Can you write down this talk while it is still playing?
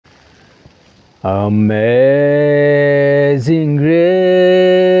Amazing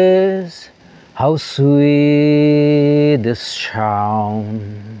grace, how sweet the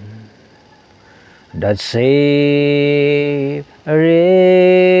sound that saved a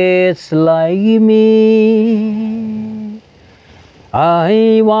wretch like me.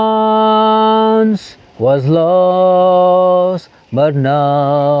 I once was lost, but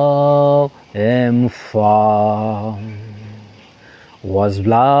now am found. Was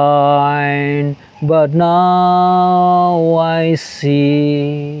blind, but now I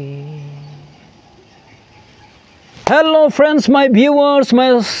see. Hello friends, my viewers,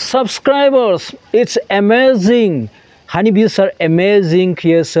 my subscribers. It's amazing. Honeybees are amazing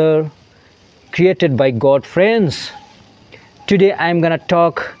creature created by God, friends. Today I'm gonna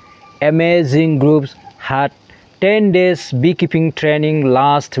talk amazing groups had 10 days beekeeping training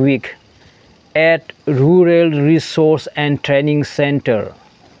last week at Rural Resource and Training Center,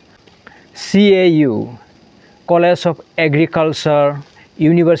 CAU, College of Agriculture,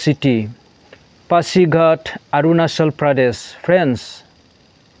 University, Pasighat, Arunachal Pradesh, friends.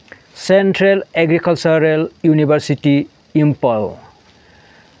 Central Agricultural University, Impal.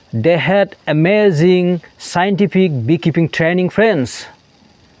 They had amazing scientific beekeeping training, friends.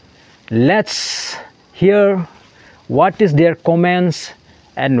 Let's hear what is their comments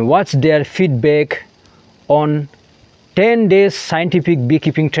and what's their feedback on 10 days scientific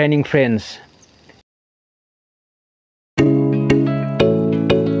beekeeping training, friends.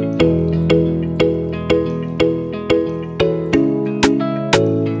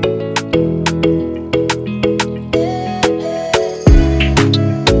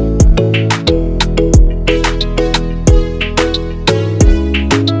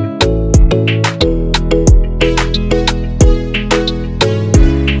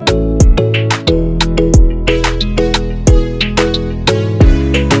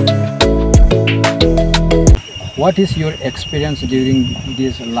 What is your experience during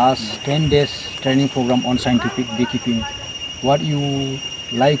this last 10 days training program on scientific beekeeping? What you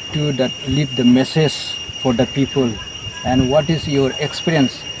like to leave the message for the people, and what is your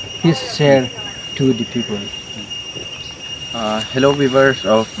experience? Please share to the people. Hello viewers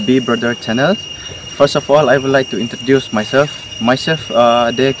of Bee Brother channel. First of all, I would like to introduce myself.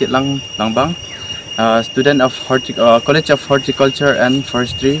 Deyakit Langbang, student of College of Horticulture and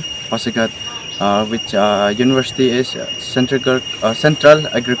Forestry, Pasighat. Which university is Central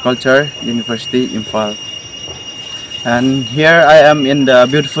Agriculture University, Imphal. And here I am in the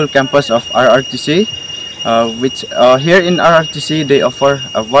beautiful campus of RRTC, which here in RRTC they offer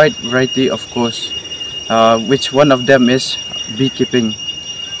a wide variety of courses, which one of them is beekeeping.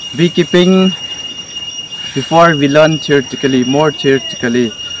 Beekeeping, before we learn more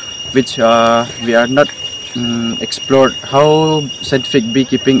theoretically, which we are not explored how scientific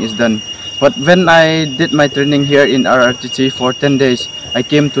beekeeping is done. But when I did my training here in RRTC for 10 days, I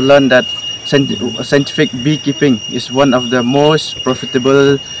came to learn that scientific beekeeping is one of the most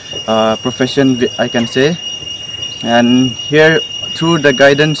profitable profession, I can say. And here, through the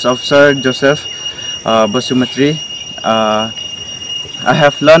guidance of Sir Joseph Basumatri, I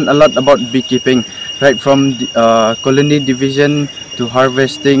have learned a lot about beekeeping, right from the, colony division to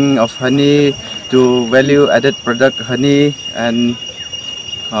harvesting of honey to value-added product honey, and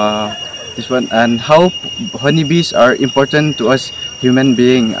this one, and how honeybees are important to us human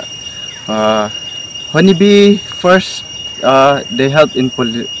being. Honeybee first, they help in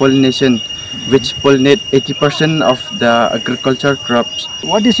pollination, which pollinate 80% of the agriculture crops.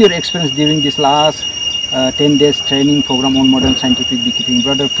 What is your experience during this last 10 days training program on modern scientific beekeeping?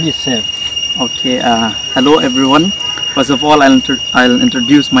 Brother, please share. Okay, hello everyone. First of all, I'll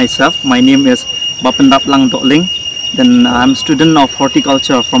introduce myself. My name is Bapendap Lang Dokling. Then I'm a student of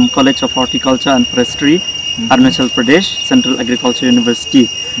horticulture from College of Horticulture and Forestry, Arunachal Pradesh, Central Agriculture University.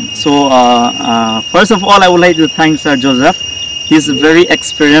 So first of all, I would like to thank Sir Joseph. He's very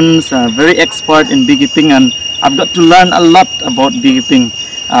experienced, very expert in beekeeping, and I've got to learn a lot about beekeeping.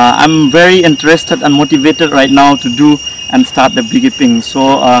 I'm very interested and motivated right now to do and start the beekeeping.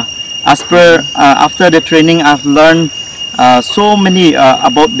 So after the training, I've learned so many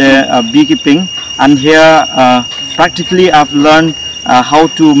about the beekeeping, and here practically I've learned how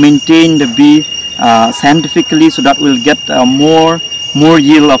to maintain the bee scientifically so that we'll get more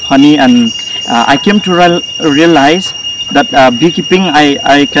yield of honey. And I came to realize that beekeeping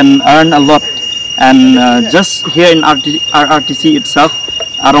I can earn a lot, and just here in RRTC itself,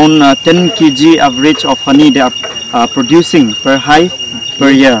 around 10 kg average of honey they are producing per hive per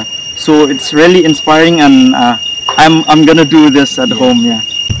year. So it's really inspiring, and I'm gonna do this at home. Yeah.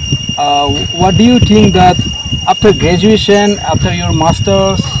 What do you think that after graduation, after your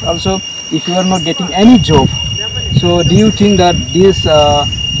masters also, if you are not getting any job, so do you think that this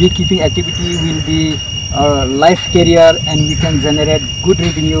beekeeping activity will be a life career and we can generate good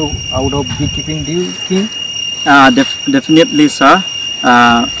revenue out of beekeeping? Do you think? Definitely, sir.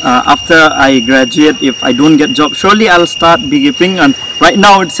 After I graduate, if I don't get job, surely I'll start beekeeping. And right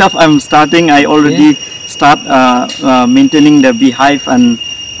now itself, I'm starting. I already start maintaining the beehive.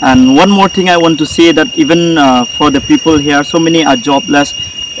 And one more thing I want to say, that even for the people here, so many are jobless.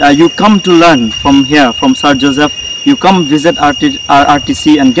 You come to learn from here, from Sir Joseph. You come visit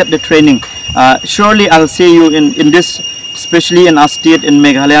RTC and get the training. Surely I'll say you in this, especially in our state in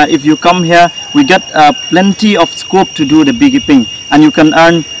Meghalaya, if you come here, we get plenty of scope to do the beekeeping, and you can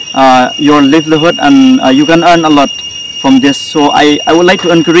earn your livelihood, and you can earn a lot from this. So I would like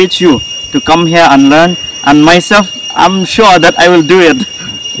to encourage you to come here and learn, and myself, I'm sure that I will do it.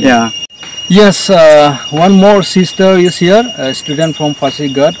 Yeah. Yes, one more sister is here, a student from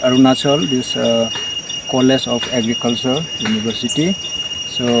Pasighat, Arunachal, this College of Agriculture University.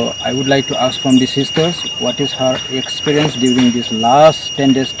 So I would like to ask from the sisters, what is her experience during this last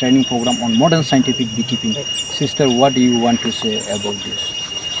 10 days training program on modern scientific beekeeping? Sister, what do you want to say about this?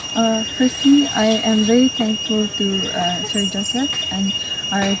 Firstly, I am very thankful to Sir Joseph and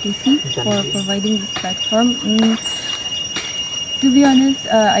RITC for providing this platform. To be honest,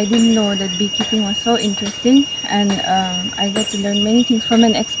 I didn't know that beekeeping was so interesting, and I got to learn many things from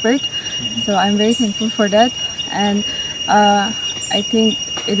an expert. So I'm very thankful for that, and I think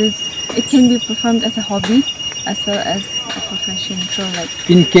it can be performed as a hobby as well as a profession. So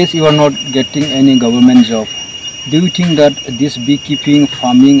in case you are not getting any government job, do you think that this beekeeping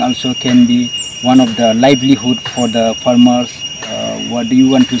farming also can be one of the livelihood for the farmers? What do you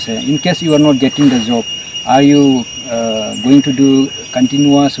want to say? In case you are not getting the job, are you going to do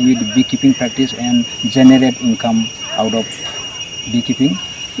continuous with beekeeping practice and generate income out of beekeeping?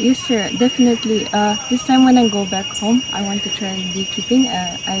 Yes, sir, definitely. This time when I go back home, I want to try beekeeping.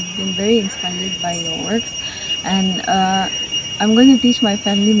 I've been very inspired by your works, and I'm going to teach my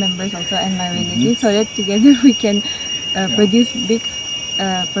family members also and my relatives, so that together we can produce big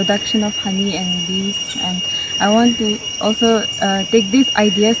production of honey and bees. And I want to also take these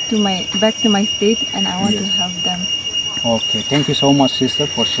ideas back to my state, and I want to help them. Okay, thank you so much, sister,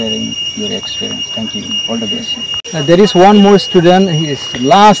 for sharing your experience. Thank you. All the best. There is one more student. He is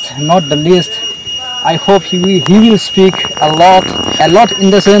last, not the least. I hope he will speak a lot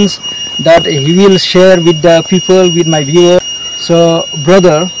in the sense that he will share with the people, with my viewers. So,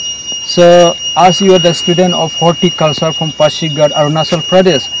 brother, so as you are the student of horticulture from Pasighat, Arunachal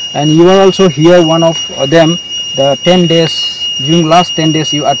Pradesh, and you are also here, one of them, the 10 days, during last 10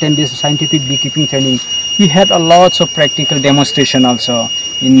 days you attend this scientific beekeeping training. We had a lots of practical demonstration also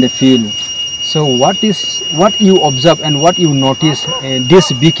in the field. So what you observe and what you notice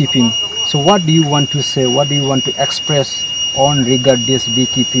this beekeeping? So what do you want to say? What do you want to express on regard this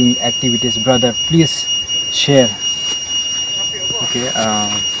beekeeping activities, brother? Please share. Okay.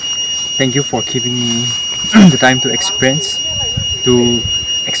 Thank you for giving me the time to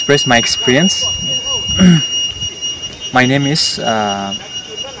express my experience. My name is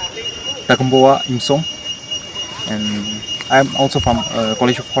Takumboa Imsong, and I'm also from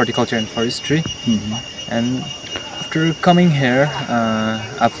College of Horticulture and Forestry. And after coming here,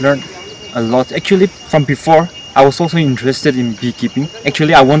 I've learned a lot. Actually, from before, I was also interested in beekeeping.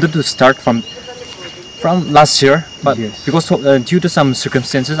 Actually, I wanted to start from last year, but because due to some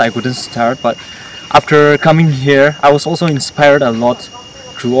circumstances, I couldn't start. But after coming here, I was also inspired a lot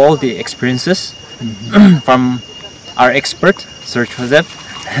through all the experiences from our expert, Sir Joseph.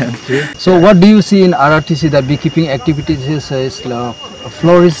 So what do you see in RRTC? The beekeeping activities is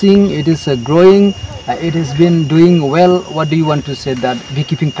flourishing, it is growing, it has been doing well. What do you want to say that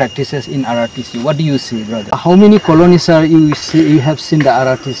beekeeping practices in RRTC? What do you see, brother? How many colonies are you have seen the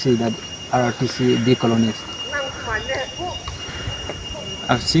RRTC, that RRTC bee colonies?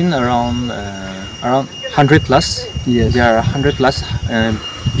 I've seen around 100 plus. Yes. There are 100 plus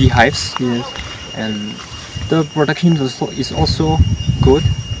beehives. Yes. And the production is also good.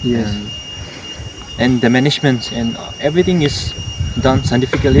 Yes. And the management and everything is done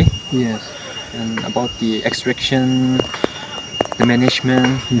scientifically. Yes. And about the extraction, the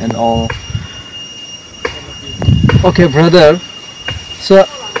management, and all. Okay, brother. So,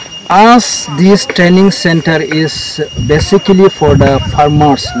 as this training center is basically for the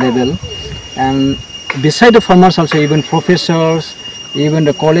farmers level, and beside the farmers also even professors, even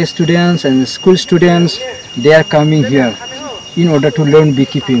the college students and school students, they are coming here in order to learn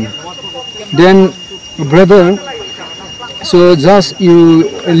beekeeping. Then, brother, so just you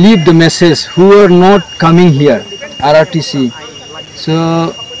leave the message who are not coming here, RRTC.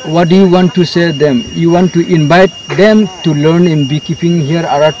 So what do you want to say them? You want to invite them to learn in beekeeping here,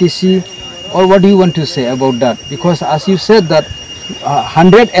 RRTC, or what do you want to say about that? Because as you said that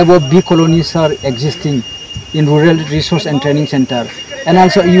 100 above bee colonies are existing in Rural Resource and Training Center, and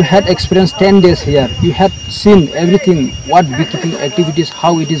also you had experienced 10 days here. You had seen everything, what beekeeping activities,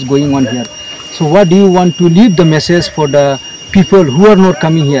 how it is going on here. So what do you want to leave the message for the people who are not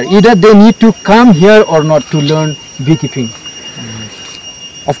coming here? Either they need to come here or not to learn beekeeping.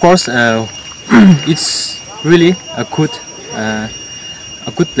 Of course, it's really a good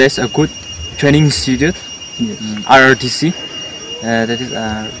place, a good training institute, Yes. RRTC, that is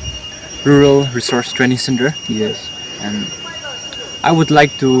a Rural Resource Training Center. Yes. And I would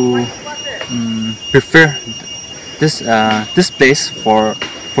like to prefer this place for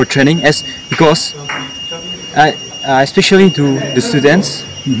training, as because especially to the students.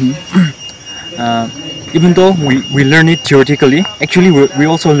 Even though we learn it theoretically, actually we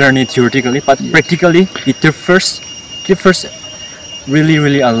also learn it theoretically, but practically it differs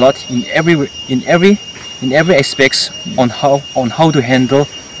really a lot in every aspects on how to handle,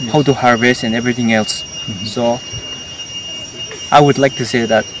 how to harvest and everything else. So I would like to say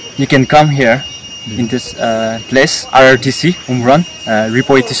that you can come here in this place, RRTC Umran,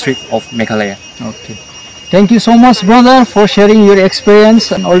 Ripoi district of Meghalaya. Okay. Thank you so much, brother, for sharing your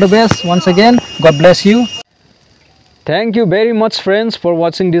experience, and all the best once again. God bless you. Thank you very much, friends, for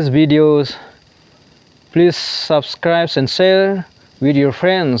watching these videos. Please subscribe and share with your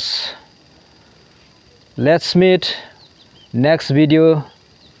friends. Let's meet next video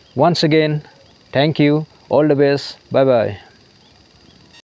once again. Thank you. All the best. Bye bye.